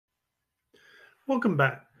Welcome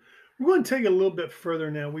back. We're going to take it a little bit further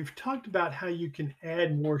now. We've talked about how you can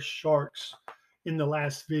add more sharks in the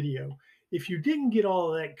last video. If you didn't get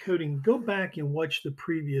all of that coding, go back and watch the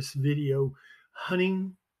previous video,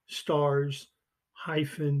 hunting stars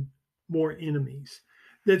hyphen more enemies.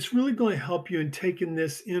 That's really going to help you in taking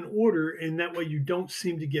this in order, and that way you don't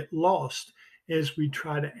seem to get lost as we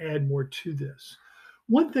try to add more to this.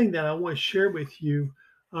 One thing that I want to share with you,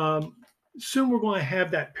 um, soon we're going to have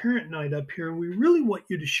that parent night up here, and we really want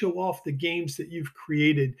you to show off the games that you've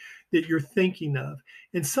created, that you're thinking of.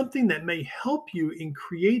 And something that may help you in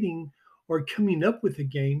creating or coming up with a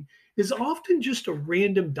game is often just a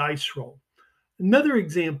random dice roll. Another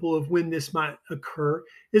example of when this might occur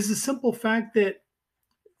is the simple fact that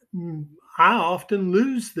I often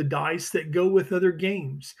lose the dice that go with other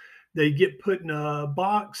games. They get put in a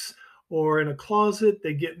box or in a closet,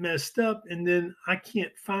 they get messed up, and then I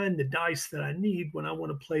can't find the dice that I need when I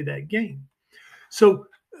want to play that game. So,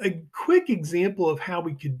 a quick example of how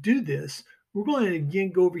we could do this, we're going to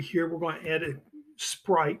again go over here. We're going to add a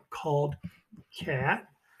sprite called cat.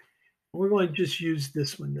 We're going to just use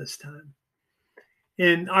this one this time.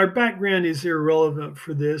 And our background is irrelevant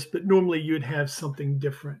for this, but normally you'd have something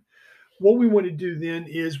different. What we want to do then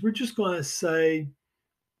is we're just going to say,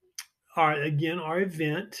 all right, again, our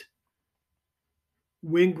event,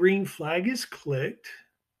 when green flag is clicked,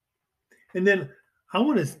 and then I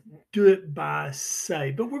want to do it by say,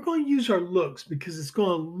 but we're going to use our looks because it's going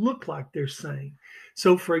to look like they're saying.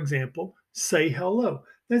 So, for example, say hello.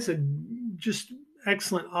 That's a just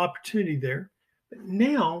excellent opportunity there. But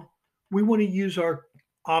now we want to use our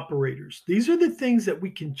operators. These are the things that we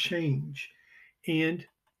can change. And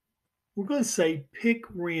we're going to say pick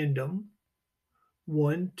random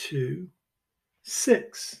 1, 2,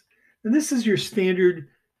 6. And this is your standard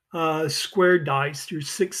square dice, your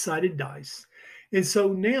six-sided dice. And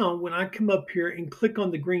so now when I come up here and click on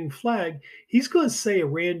the green flag, he's going to say a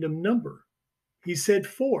random number. He said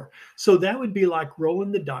 4. So that would be like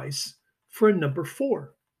rolling the dice for a number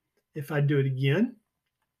 4. If I do it again,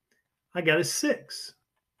 I got a 6.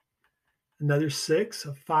 Another 6,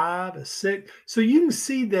 a 5, a 6. So you can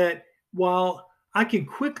see that while I can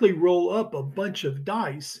quickly roll up a bunch of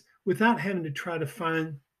dice without having to try to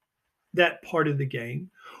find that part of the game,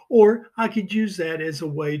 or I could use that as a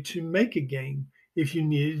way to make a game if you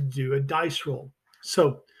needed to do a dice roll.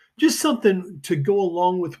 So just something to go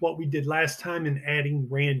along with what we did last time in adding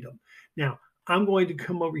random. Now I'm going to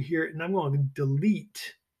come over here and I'm going to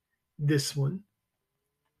delete this one,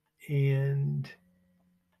 and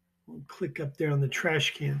we'll click up there on the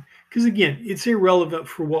trash can because again, it's irrelevant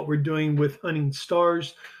for what we're doing with hunting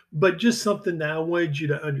stars, but just something that I wanted you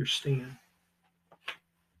to understand.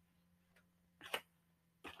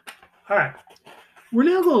 All right. We're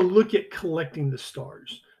now going to look at collecting the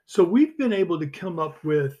stars. So we've been able to come up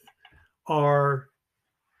with our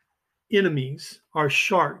enemies, our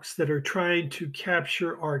sharks that are trying to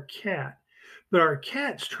capture our cat, but our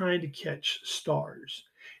cat's trying to catch stars.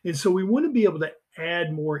 And so we want to be able to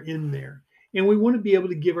add more in there, and we want to be able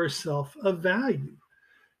to give ourselves a value.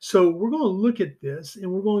 So we're going to look at this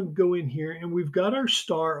and we're going to go in here, and we've got our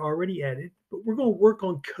star already added, but we're going to work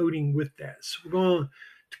on coding with that. So we're going to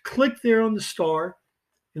click there on the star,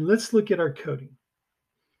 and let's look at our coding.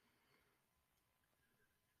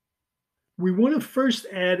 We want to first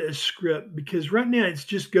add a script because right now it's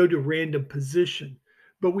just go to random position,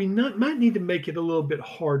 but we might need to make it a little bit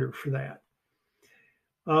harder for that.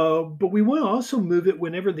 But we want to also move it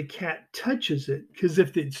whenever the cat touches it, because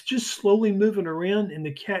if it's just slowly moving around and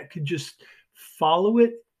the cat could just follow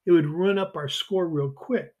it, it would run up our score real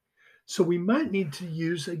quick. So we might need to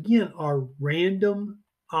use, again, our random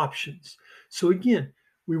options. So again,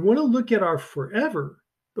 we want to look at our forever,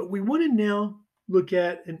 but we want to now look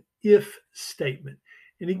at an if statement.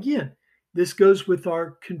 And again, this goes with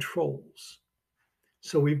our controls.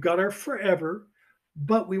 So we've got our forever,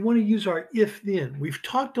 but we want to use our if then. We've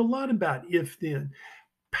talked a lot about if then.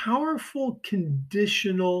 Powerful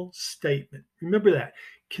conditional statement. Remember that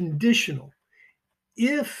conditional.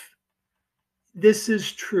 If this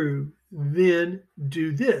is true, then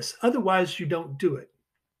do this. Otherwise, you don't do it.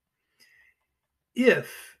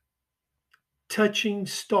 If touching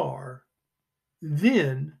star,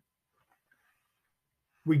 then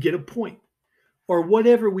we get a point, or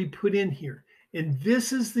whatever we put in here. And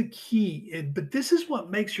this is the key. But this is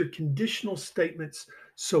what makes your conditional statements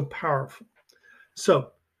so powerful.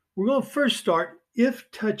 So we're going to first start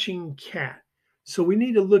if touching cat. So we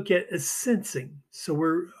need to look at a sensing. So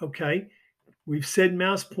we're okay. We've said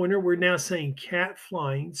mouse pointer. We're now saying cat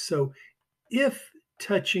flying. So if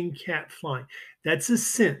touching cat flying, that's a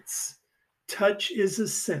sense. Touch is a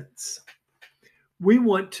sense. we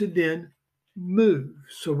want to then move.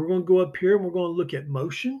 So we're going to go up here and we're going to look at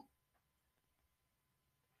motion.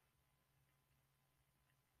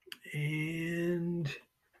 And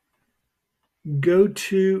go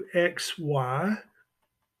to XY.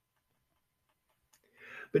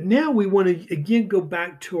 But now we want to, again, go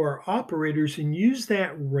back to our operators and use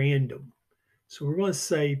that random. So we're going to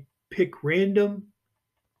say pick random,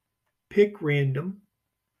 pick random.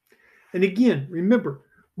 And again, remember,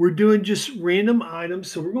 we're doing just random items.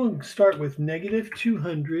 So we're going to start with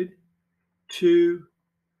 -200 to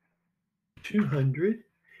 200.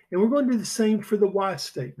 And we're going to do the same for the Y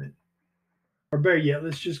statement. Or better yet,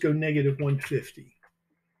 let's just go -150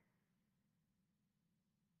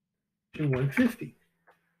 to 150.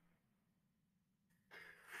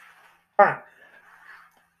 All right.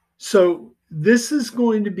 So this is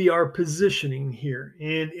going to be our positioning here,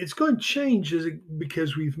 and it's going to change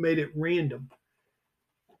because we've made it random.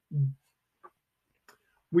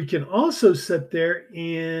 We can also sit there,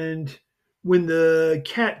 and when the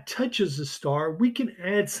cat touches the star, we can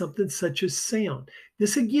add something such as sound.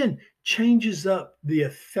 This again changes up the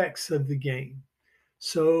effects of the game.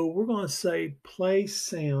 So we're going to say play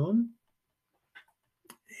sound.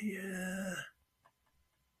 Yeah.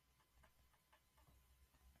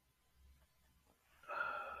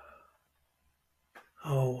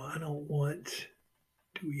 Oh, I don't want.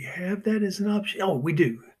 Do we have that as an option? Oh, we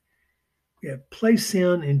do. We have play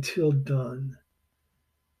sound until done.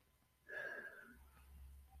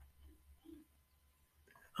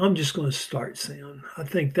 I'm just going to start sound. I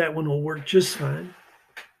think that one will work just fine.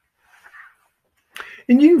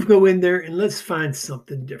 And you can go in there and let's find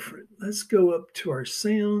something different. Let's go up to our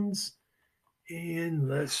sounds and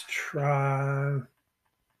let's try.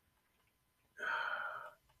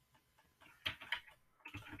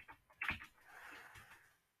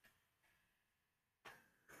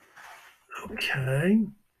 Okay.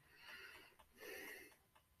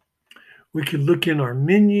 We could look in our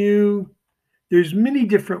menu. There's many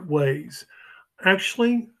different ways.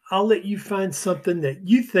 Actually, I'll let you find something that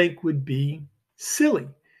you think would be silly.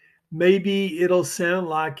 Maybe it'll sound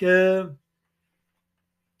like a,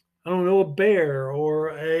 I don't know, a bear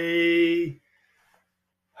or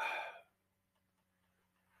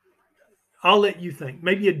I'll let you think,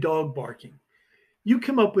 maybe a dog barking. You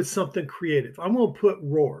come up with something creative. I'm going to put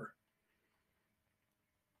roar.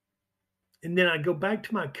 And then I go back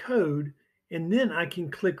to my code and then I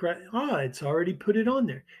can click right. It's already put it on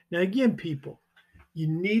there. Now, again, people, you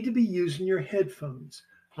need to be using your headphones.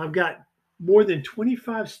 I've got more than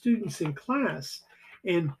 25 students in class.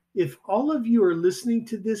 And if all of you are listening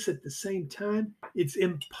to this at the same time, it's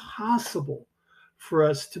impossible for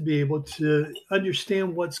us to be able to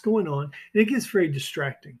understand what's going on. And it gets very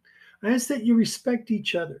distracting. I ask that you respect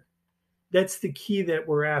each other. That's the key that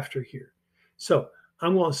we're after here. So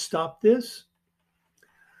I'm going to stop this.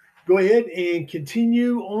 Go ahead and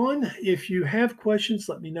continue on. If you have questions,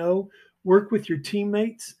 let me know. Work with your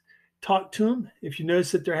teammates. Talk to them. If you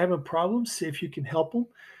notice that they're having problems, see if you can help them.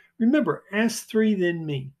 Remember, ask three, then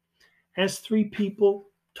me. Ask three people,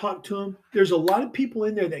 talk to them. There's a lot of people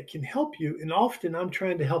in there that can help you, and often I'm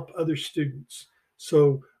trying to help other students.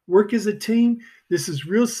 So work as a team. This is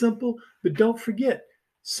real simple, but don't forget,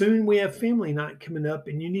 soon we have family night coming up,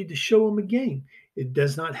 and you need to show them a game. It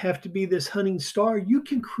does not have to be this hunting star. You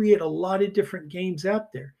can create a lot of different games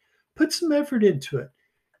out there. Put some effort into it.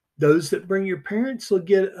 Those that bring your parents will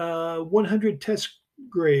get a 100 test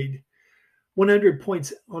grade, 100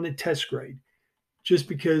 points on a test grade, just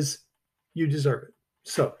because you deserve it.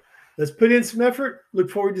 So let's put in some effort.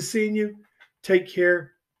 Look forward to seeing you. Take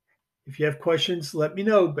care. If you have questions, let me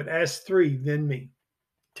know, but ask three, then me.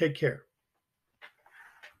 Take care.